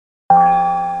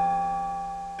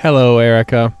Hello,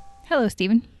 Erica. Hello,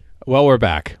 Stephen. Well, we're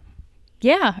back.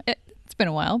 Yeah, it's been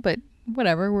a while, but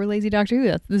whatever. We're lazy Doctor Who.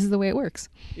 This is the way it works.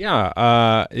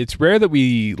 Yeah, it's rare that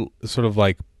we sort of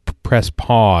like press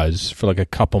pause for like a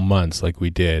couple months like we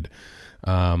did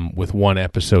with one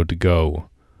episode to go.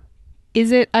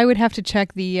 Is it? I would have to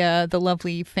check the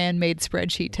lovely fan-made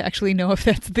spreadsheet to actually know if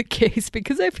that's the case,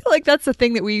 because I feel like that's the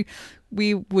thing that we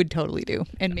would totally do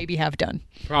and maybe have done.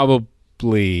 Probably.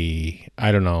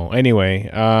 I don't know. Anyway,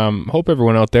 hope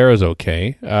everyone out there is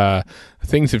okay.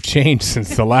 Things have changed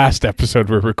since the last episode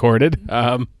we recorded.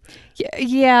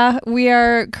 Yeah, we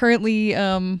are currently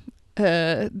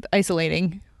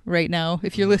isolating right now.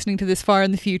 If you're listening to this far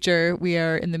in the future, we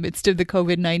are in the midst of the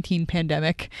COVID-19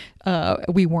 pandemic.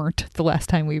 We weren't the last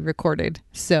time we recorded.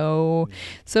 So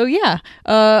yeah.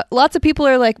 Lots of people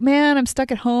are like, man, I'm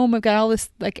stuck at home. I've got all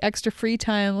this like extra free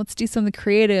time. Let's do something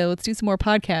creative. Let's do some more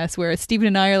podcasts. Whereas Stephen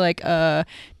and I are like,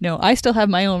 no, I still have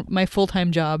my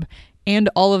full-time job and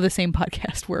all of the same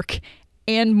podcast work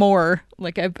and more.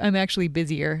 Like I'm actually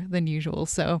busier than usual,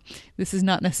 so this is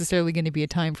not necessarily going to be a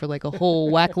time for like a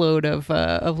whole whackload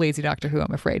of lazy Doctor Who,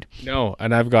 I'm afraid. No,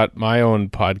 and I've got my own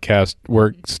podcast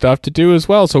work stuff to do as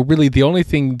well. So really, the only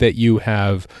thing that you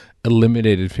have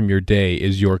eliminated from your day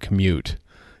is your commute.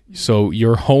 So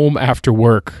you're home after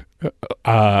work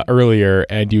earlier,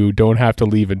 and you don't have to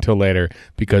leave until later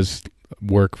because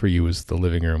work for you is the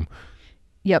living room.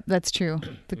 Yep, that's true.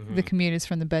 The commute is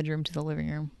from the bedroom to the living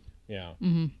room. Yeah.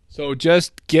 Mm-hmm. So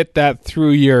just get that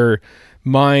through your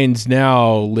minds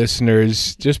now,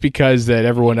 listeners. Just because that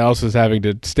everyone else is having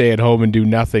to stay at home and do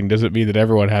nothing doesn't mean that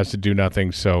everyone has to do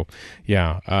nothing. So,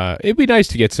 yeah, it'd be nice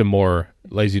to get some more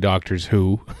Lazy Doctors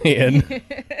Who in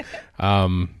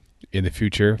the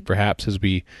future, perhaps as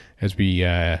we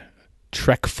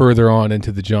trek further on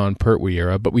into the John Pertwee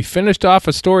era. But we finished off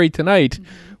a story tonight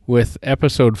with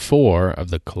episode 4 of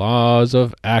The Claws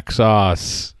of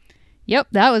Axos. Yep,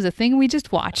 that was a thing we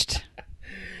just watched.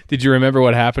 Did you remember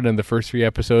what happened in the first 3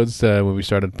 episodes when we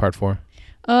started part 4?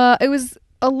 It was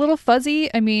a little fuzzy.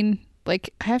 I mean,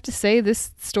 like, I have to say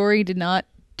this story did not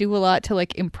do a lot to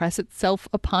like impress itself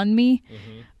upon me,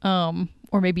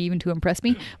 or maybe even to impress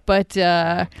me. But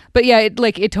yeah,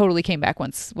 it totally came back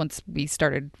once we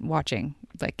started watching.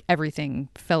 Like everything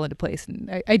fell into place,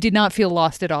 and I did not feel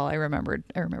lost at all. I remembered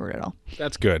it all.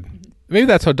 That's good. Maybe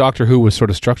that's how Doctor Who was sort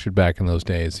of structured back in those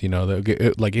days. You know,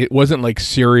 it wasn't like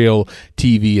serial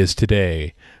TV as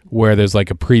today, where there's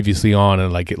like a previously on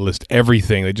and like it lists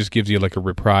everything. It just gives you like a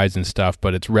reprise and stuff,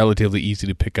 but it's relatively easy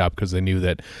to pick up because they knew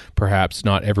that perhaps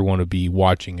not everyone would be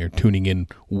watching or tuning in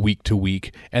week to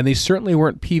week, and they certainly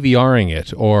weren't PVRing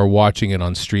it or watching it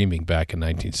on streaming back in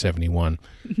 1971.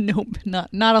 Nope,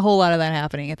 not a whole lot of that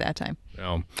happening at that time.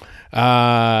 No.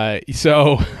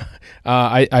 So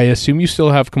I assume you still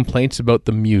have complaints about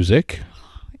the music.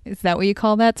 Is that what you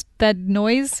call that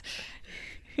noise?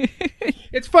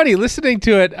 It's funny listening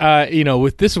to it.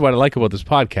 This is what I like about this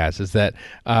podcast is that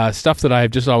stuff that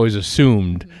I've just always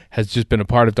assumed has just been a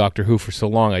part of Doctor Who for so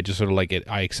long. I just sort of like it.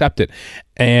 I accept it.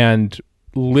 And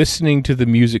listening to the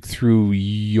music through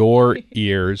your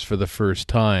ears for the first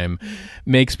time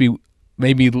made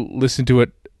me listen to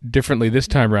it differently this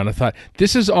time around. I thought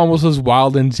this is almost as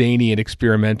wild and zany and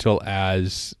experimental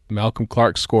as Malcolm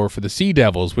Clarke's score for the Sea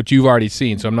Devils, which you've already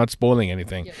seen, so I'm not spoiling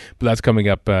anything. Yep. But that's coming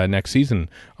up next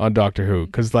season on Doctor Who,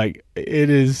 because like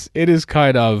it is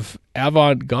kind of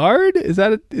avant-garde. Is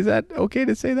that okay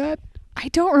to say that? I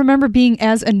don't remember being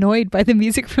as annoyed by the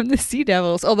music from the Sea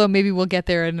Devils, although maybe we'll get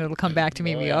there and it'll come back to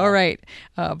me and be all right.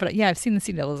 But yeah, I've seen the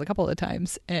Sea Devils a couple of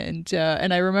times, and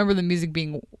I remember the music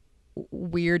being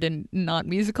weird and not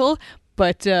musical,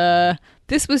 but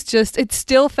this was just, it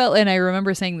still felt, and I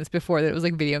remember saying this before, that it was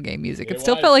like video game music. It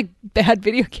still felt like bad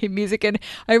video game music. And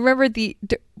I remember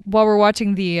while we're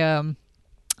watching the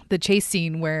chase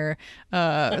scene where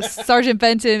Sergeant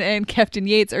Benton and Captain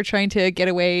Yates are trying to get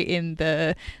away in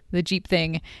the Jeep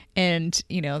thing, and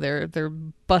they're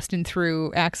busting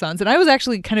through Axons, and I was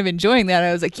actually kind of enjoying that.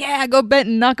 I was like, yeah, go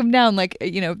Benton, knock him down, like,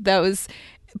 that was,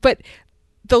 but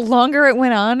the longer it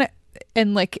went on,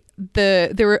 and like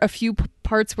there were a few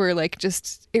parts where like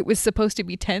just it was supposed to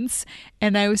be tense,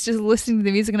 and I was just listening to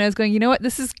the music and I was going, you know what,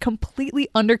 this is completely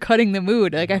undercutting the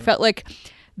mood. Like I felt like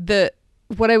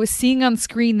what I was seeing on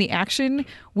screen, the action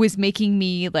was making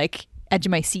me like edge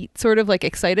of my seat, sort of like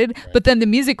excited, but then the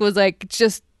music was like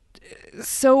just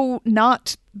so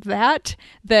not that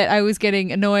I was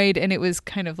getting annoyed, and it was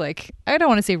kind of like, I don't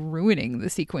want to say ruining the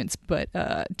sequence, but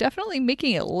definitely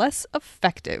making it less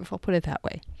effective. I'll put it that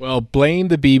way. Well, blame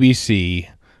the BBC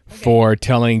for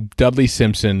telling Dudley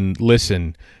Simpson,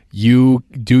 listen, you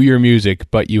do your music,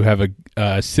 but you have a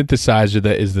synthesizer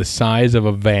that is the size of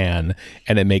a van,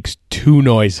 and it makes 2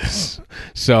 noises.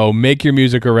 So make your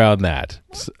music around that.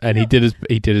 And he did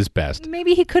his best.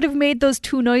 Maybe he could have made those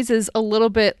 2 noises a little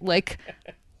bit like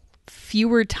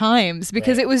fewer times,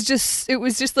 because it was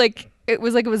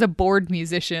a bored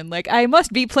musician. Like, I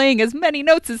must be playing as many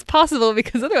notes as possible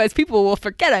because otherwise people will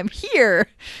forget I'm here.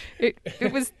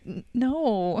 It was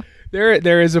no.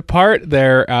 There is a part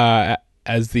there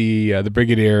as the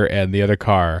Brigadier and the other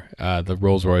car, the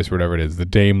Rolls Royce, whatever it is, the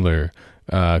Daimler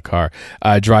car,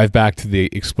 drive back to the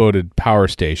exploded power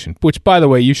station, which, by the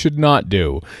way, you should not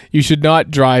do. You should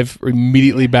not drive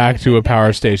immediately back to a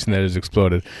power station that has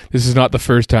exploded. This is not the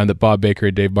first time that Bob Baker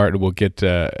and Dave Martin will get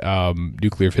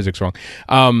nuclear physics wrong.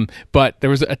 But there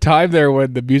was a time there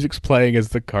when the music's playing as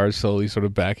the car's slowly sort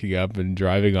of backing up and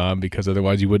driving on, because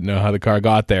otherwise you wouldn't know how the car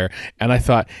got there. And I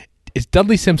thought, is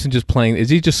Dudley Simpson just playing? Is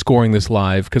he just scoring this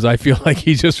live? Because I feel like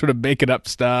he's just sort of making up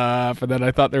stuff. And then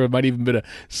I thought there might even been a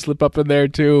slip up in there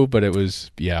too. But it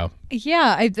was, yeah.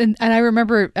 Yeah, and I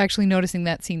remember actually noticing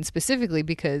that scene specifically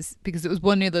because it was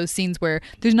one of those scenes where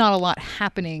there's not a lot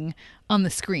happening on the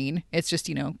screen. It's just,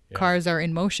 cars are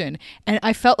in motion. And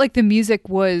I felt like the music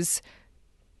was...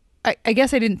 I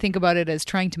guess I didn't think about it as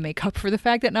trying to make up for the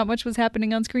fact that not much was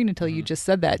happening on screen until you just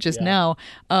said that now.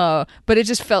 But it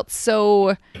just felt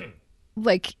so...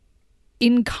 like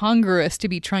incongruous to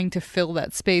be trying to fill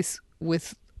that space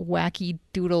with wacky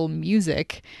doodle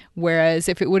music, whereas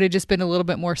if it would have just been a little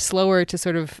bit more slower to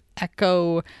sort of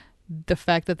echo the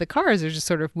fact that the cars are just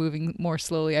sort of moving more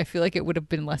slowly, I feel like it would have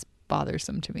been less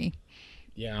bothersome to me.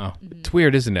 Yeah, It's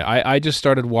weird, isn't it? I just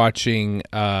started watching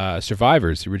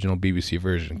Survivors, the original BBC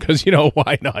version, because,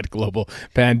 why not? Global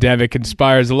pandemic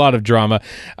inspires a lot of drama,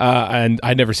 and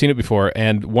I'd never seen it before.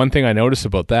 And one thing I noticed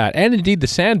about that, and indeed The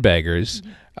Sandbaggers,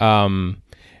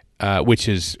 which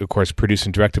is, of course, produced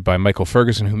and directed by Michael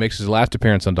Ferguson, who makes his last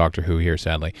appearance on Doctor Who here,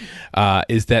 sadly,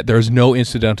 is that there's no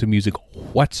incidental music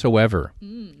whatsoever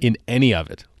in any of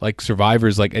it. Like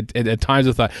Survivors, like at times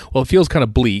I thought, well, it feels kind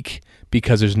of bleak,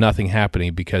 because there's nothing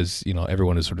happening, because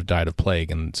everyone has sort of died of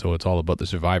plague, and so it's all about the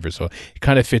survivors. So it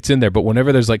kind of fits in there. But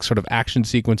whenever there's like sort of action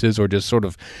sequences or just sort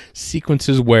of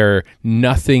sequences where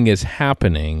nothing is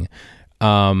happening,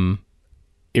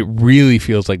 it really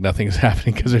feels like nothing is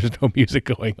happening because there's no music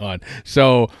going on.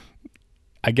 So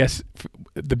I guess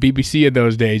the BBC in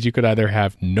those days, you could either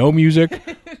have no music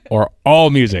or all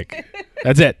music.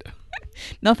 That's it.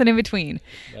 Nothing in between.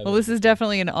 Well, this is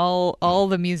definitely an all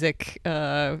the music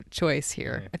choice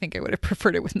here. I think I would have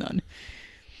preferred it with none.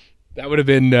 That would have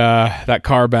been that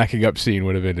car backing up scene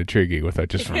would have been intriguing without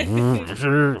just grind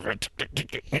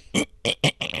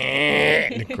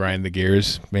the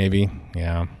gears, maybe.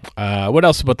 Yeah. What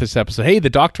else about this episode? Hey,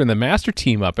 the Doctor and the Master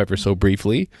team up ever so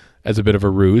briefly as a bit of a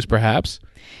ruse, perhaps.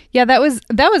 Yeah, that was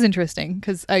interesting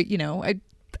because I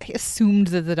assumed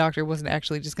that the Doctor wasn't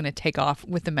actually just going to take off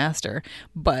with the Master,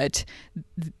 but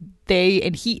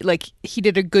he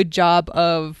did a good job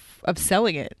of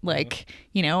selling it. Like,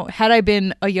 had I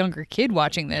been a younger kid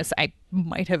watching this, I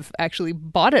might have actually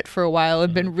bought it for a while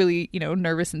and been really,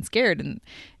 nervous and scared.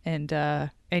 And I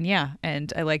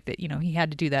like that, he had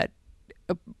to do that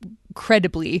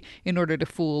credibly in order to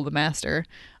fool the Master.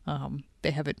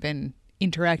 They haven't been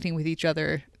interacting with each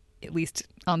other, at least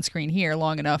on screen here,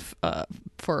 long enough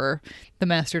for the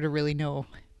Master to really know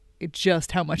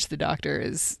just how much the Doctor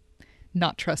is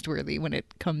not trustworthy when it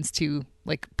comes to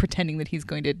like pretending that he's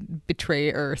going to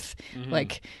betray Earth.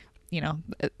 Like,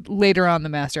 later on the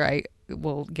Master, I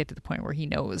will get to the point where he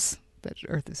knows that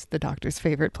Earth is the Doctor's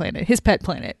favorite planet, his pet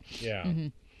planet. Yeah. Mm-hmm.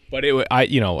 But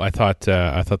I thought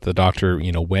the Doctor,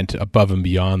 went above and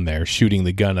beyond there, shooting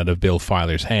the gun out of Bill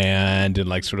Filer's hand and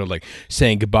like sort of like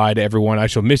saying goodbye to everyone. I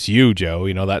shall miss you, Joe.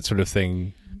 That sort of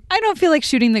thing. I don't feel like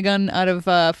shooting the gun out of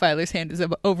Filer's hand is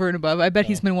over and above. I bet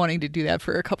he's been wanting to do that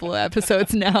for a couple of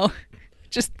episodes now.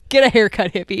 Just get a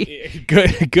haircut, hippie.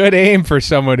 Good aim for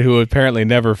someone who apparently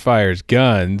never fires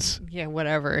guns. Yeah,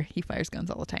 whatever. He fires guns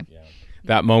all the time. Yeah.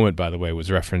 That moment, by the way, was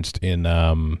referenced in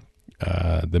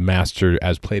the Master,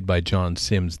 as played by John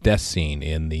Sims' death scene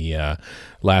in the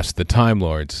Last of the Time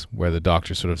Lords, where the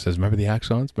Doctor sort of says, "Remember the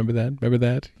Axons? Remember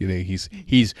that?"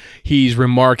 He's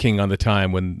remarking on the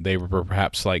time when they were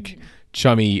perhaps like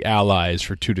chummy allies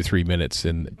for 2 to 3 minutes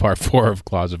in Part 4 of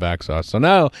Claws of Axos. So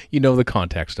now you know the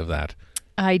context of that.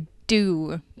 I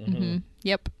do. Mm-hmm.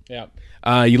 Yep. Yeah.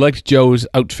 You liked Joe's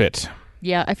outfit.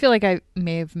 Yeah, I feel like I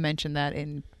may have mentioned that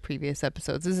in previous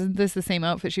episodes. Isn't this the same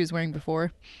outfit she was wearing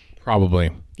before? Probably.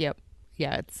 Yep.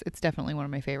 Yeah, it's definitely one of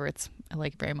my favorites. I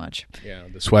like it very much. Yeah,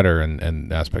 the sweater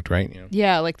and aspect, right?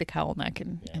 Yeah, I like the cowl neck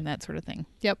and that sort of thing.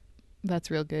 Yep.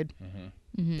 That's real good.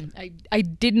 I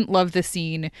didn't love the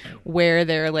scene where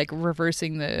they're like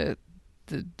reversing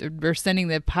or sending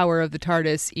the power of the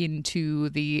TARDIS into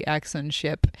the Axon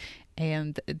ship,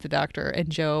 and the Doctor and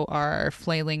Joe are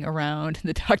flailing around.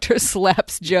 The Doctor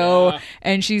slaps Joe,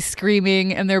 and she's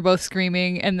screaming, and they're both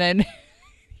screaming, and then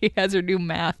he has her do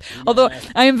math. Although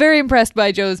I am very impressed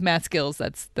by Joe's math skills.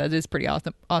 That is pretty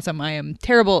awesome. I am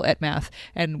terrible at math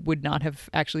and would not have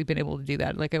actually been able to do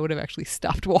that. Like I would have actually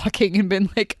stopped walking and been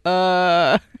like,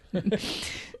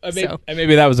 And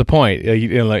maybe that was the point.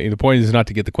 The point is not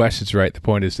to get the questions right. The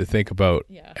point is to think about,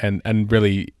 and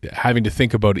really having to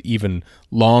think about it even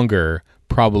longer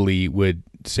probably would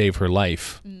save her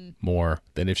life more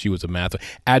than if she was a math.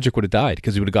 Adric would have died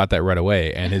because he would have got that right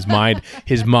away, and his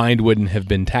mind wouldn't have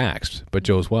been taxed. But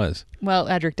Joe's was. Well,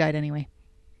 Adric died anyway.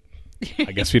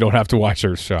 I guess we don't have to watch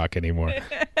Earthshock anymore.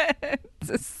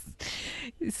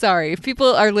 Sorry, if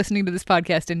people are listening to this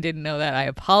podcast and didn't know that, I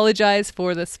apologize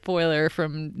for the spoiler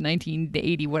from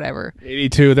 1980 whatever.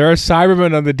 82. There are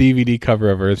Cybermen on the DVD cover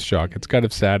of Earthshock. It's kind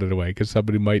of sad in a way because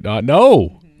somebody might not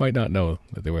know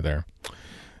that they were there.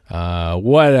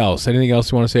 What else? Anything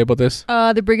else you want to say about this?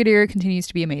 The Brigadier continues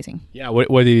to be amazing. Yeah, what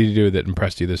did he do that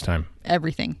impressed you this time?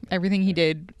 Everything he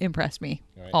did impressed me.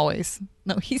 Right. Always.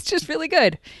 No, he's just really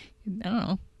good. I don't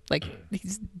know. Like,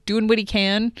 he's doing what he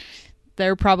can.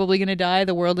 They're probably going to die.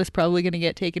 The world is probably going to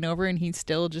get taken over, and he's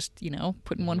still just,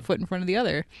 putting one foot in front of the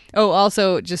other. Oh,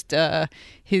 also, just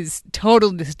his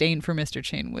total disdain for Mr.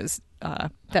 Chin was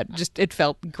it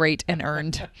felt great and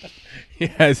earned.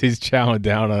 Yes, he's chowing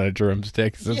down on a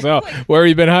drumstick. So, where have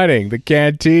you been hiding? The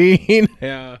canteen?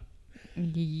 Yeah.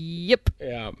 Yep.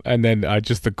 Yeah, and then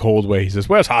just the cold way he says,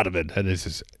 "Where's Hardiman?" And he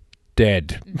says,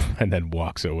 "Dead," and then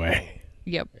walks away.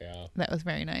 Yep. Yeah. That was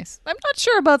very nice. I'm not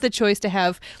sure about the choice to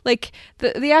have, like,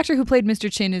 the actor who played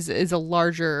Mr. Chin is a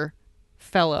larger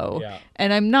fellow. Yeah.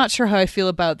 And I'm not sure how I feel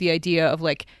about the idea of,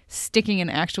 like, sticking an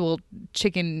actual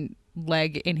chicken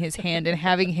leg in his hand and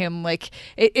having him, like,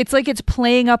 it's like it's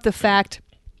playing up the fact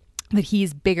that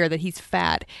he's bigger, that he's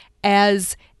fat,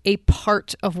 as a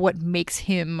part of what makes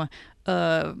him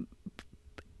uncool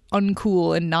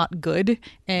and not good.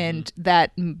 And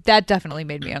that definitely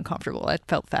made me uncomfortable. It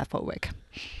felt fatphobic.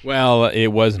 Well, it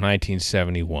was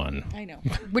 1971. I know.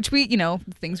 Which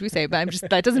things we say, but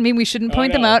that doesn't mean we shouldn't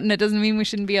point them out, and it doesn't mean we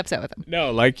shouldn't be upset with them.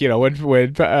 No, like, when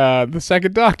the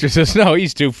second Doctor says, no,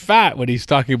 he's too fat, when he's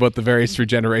talking about the various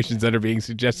regenerations that are being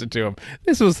suggested to him.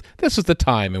 This was the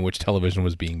time in which television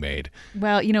was being made.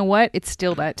 Well, you know what? It's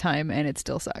still that time, and it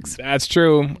still sucks. That's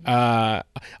true. I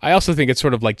also think it's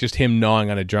sort of like just him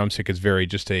gnawing on a drumstick is very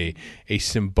just a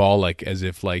symbolic, as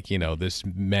if, like, this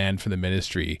man from the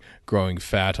ministry growing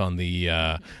fat on the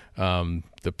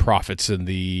profits and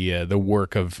the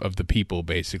work of the people,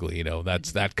 basically.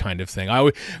 That's that kind of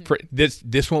thing.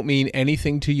 This won't mean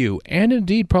anything to you, and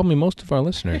indeed probably most of our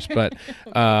listeners, but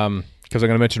because I'm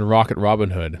going to mention Rocket Robin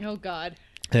Hood. Oh God.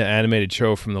 An animated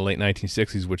show from the late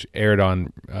 1960s, which aired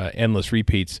on endless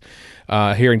repeats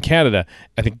here in Canada,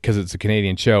 I think because it's a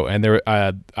Canadian show. And there,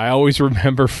 I always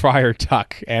remember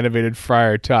animated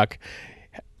Friar Tuck,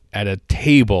 at a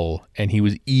table, and he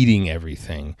was eating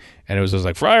everything, and it was just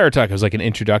like Friar Tuck. It was like an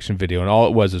introduction video, and all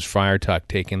it was Friar Tuck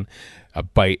taking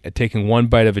one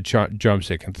bite of a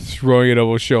drumstick and throwing it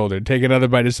over his shoulder, taking another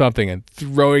bite of something and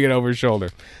throwing it over his shoulder.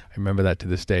 I remember that to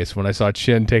this day. So when I saw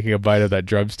Chin taking a bite of that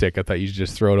drumstick, I thought you should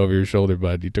just throw it over your shoulder,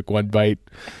 bud. He took one bite.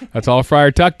 That's all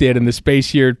Friar Tuck did in the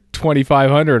space year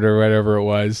 2500 or whatever it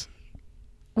was.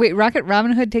 Wait, Rocket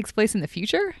Robin Hood takes place in the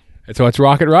future? So it's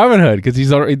Rocket Robin Hood because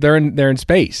they're in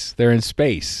space. They're in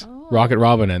space. Oh. Rocket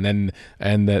Robin,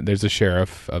 and there's a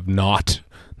sheriff of not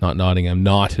Nottingham.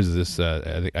 Not is this.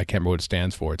 I can't remember what it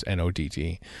stands for. It's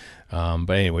NOTT.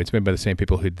 But anyway, it's made by the same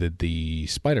people who did the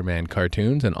Spider-Man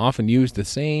cartoons and often used the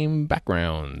same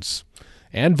backgrounds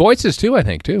and voices too. I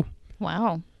think too.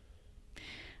 Wow.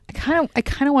 I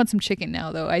kind of want some chicken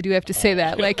now, though. I do have to say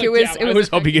that. Like, it was. I was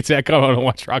hoping you'd say, "Come on and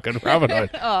watch Rocket Robin Hood."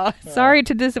 Oh, sorry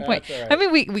to disappoint. Right. I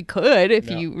mean, we could if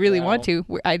you really want to.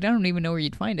 I don't even know where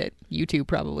you'd find it. YouTube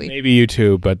probably. Maybe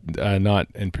YouTube, but not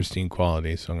in pristine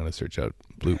quality. So I'm going to search out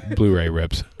Blu-ray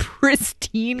rips.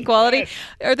 Pristine quality?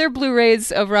 Are there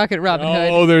Blu-rays of Rocket Robin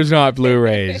Hood? Oh, there's not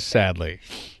Blu-rays, sadly.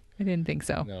 I didn't think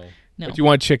so. No. But you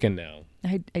want chicken now.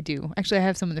 I do. Actually, I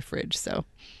have some in the fridge, so.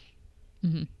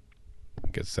 Mm-hmm. I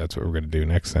guess that's what we're going to do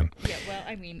next then. Yeah, well,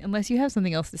 I mean, unless you have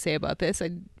something else to say about this,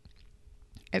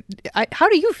 how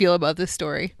do you feel about this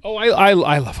story? Oh, I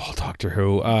love all Doctor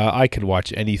Who. I could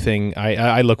watch anything.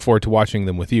 I look forward to watching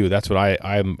them with you. That's what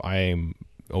I'm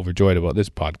overjoyed about this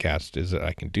podcast, is that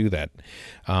I can do that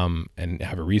and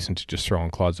have a reason to just throw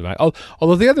on clods of night.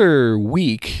 Although the other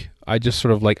week I just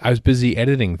sort of I was busy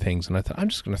editing things, and I thought I'm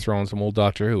just going to throw on some old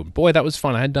Doctor Who. Boy, that was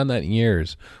fun. I hadn't done that in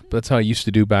years, but that's how I used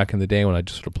to do back in the day when I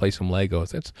just sort of play some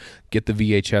Legos. Let's get the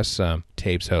VHS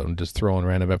tapes out and just throw in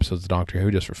random episodes of Doctor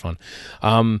Who just for fun.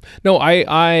 No,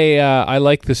 I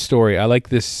like this story. I like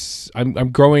this.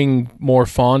 I'm growing more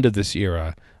fond of this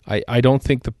era. I don't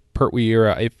think the Pertwee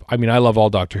era, I love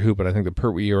all Doctor Who, but I think the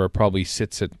Pertwee era probably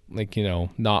sits at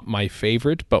not my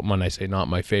favorite, but when I say not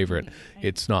my favorite,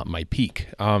 it's not my peak.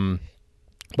 But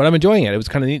I'm enjoying it. It was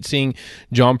kind of neat seeing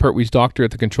John Pertwee's Doctor at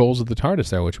the controls of the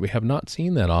TARDIS there, which we have not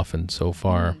seen that often so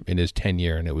far in his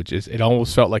tenure, and it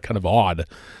almost felt like kind of odd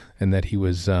and that he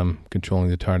was controlling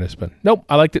the TARDIS. But nope,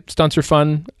 I liked it. Stunts are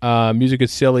fun. Music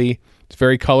is silly. It's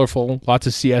very colorful. Lots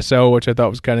of CSO, which I thought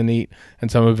was kind of neat,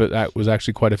 and some of it that was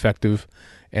actually quite effective.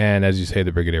 And as you say,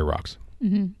 the Brigadier rocks.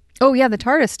 Mm-hmm. Oh, yeah, the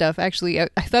TARDIS stuff, actually. I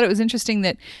thought it was interesting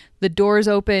that the doors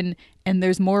open and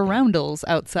there's more roundels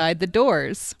outside the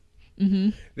doors.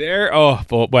 Mm-hmm. There are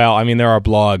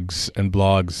blogs and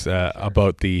blogs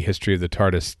about the history of the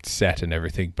TARDIS set and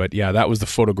everything. But yeah, that was the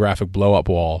photographic blow-up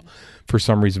wall for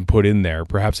some reason put in there.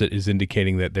 Perhaps it is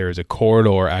indicating that there is a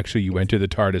corridor. Actually, you enter the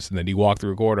TARDIS and then you walk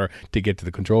through a corridor to get to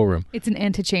the control room. It's an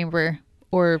antechamber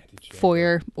or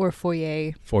foyer or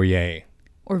foyer. Foyer.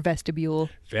 Or vestibule.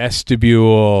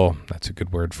 Vestibule. That's a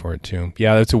good word for it, too.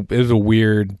 Yeah, it was a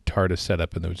weird TARDIS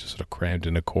setup, and it was just sort of crammed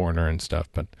in a corner and stuff,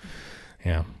 but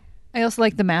yeah. I also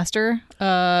like the Master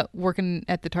working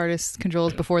at the TARDIS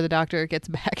controls before the Doctor gets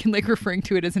back and referring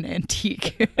to it as an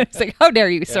antique. It's like, how dare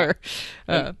you, sir?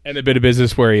 And a bit of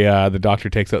business where the Doctor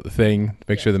takes out the thing,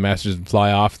 makes sure the Master doesn't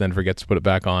fly off, then forgets to put it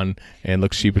back on, and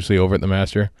looks sheepishly over at the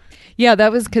Master. Yeah,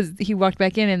 that was because he walked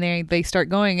back in and they start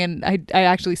going, and I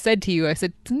actually said to you, I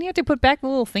said, didn't he have to put back the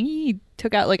little thing he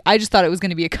took out? I just thought it was going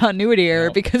to be a continuity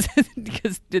error because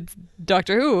it's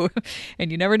Doctor Who, and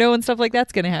you never know when stuff like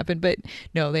that's going to happen. But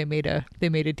no, they made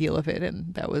a deal of it,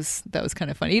 and that was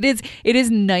kind of funny. It is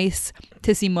nice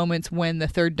to see moments when the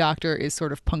third Doctor is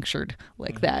sort of punctured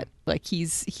like that.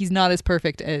 He's not as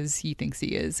perfect as he thinks he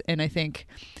is, and I think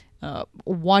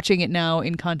watching it now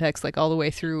in context, all the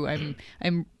way through,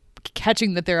 I'm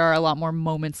catching that there are a lot more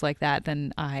moments like that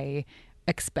than I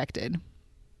expected.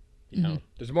 Yeah. Mm-hmm.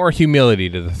 There's more humility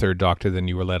to the third Doctor than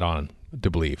you were led on to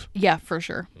believe. Yeah, for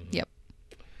sure. Mm-hmm. Yep.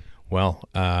 Well,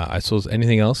 I suppose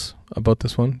anything else about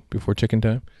this one before chicken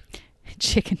time?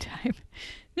 Chicken time.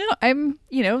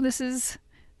 No, this is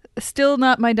still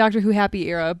not my Doctor Who happy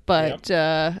era, but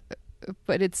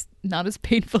it's not as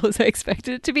painful as I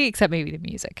expected it to be, except maybe the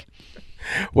music.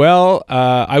 Well,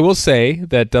 I will say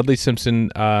that Dudley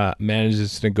Simpson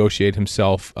manages to negotiate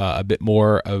himself a bit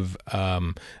more of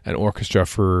an orchestra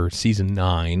for season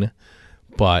 9,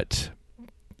 but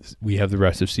we have the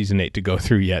rest of season 8 to go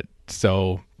through yet.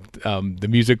 So the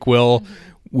music will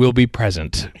be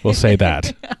present. We'll say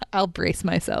that. I'll brace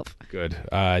myself. Good.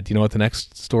 Do you know what the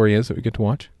next story is that we get to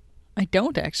watch? I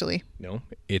don't actually. No,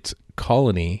 it's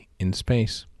Colony in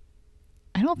Space.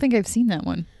 I don't think I've seen that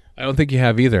one. I don't think you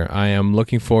have either. I am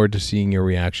looking forward to seeing your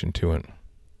reaction to it.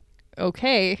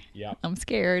 Okay. Yeah. I'm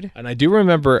scared. And I do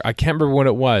remember, I can't remember what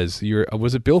it was.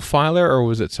 Was it Bill Filer or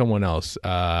was it someone else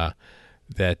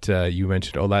that you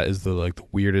mentioned? Oh, that is the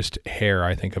weirdest hair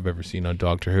I think I've ever seen on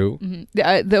Doctor Who.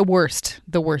 Mm-hmm.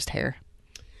 The worst hair.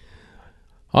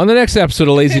 On the next episode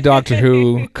of Lazy Doctor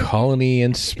Who, Colony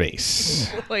in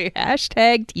Space. Boy,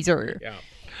 hashtag teaser. Yeah.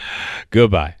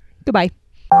 Goodbye. Goodbye.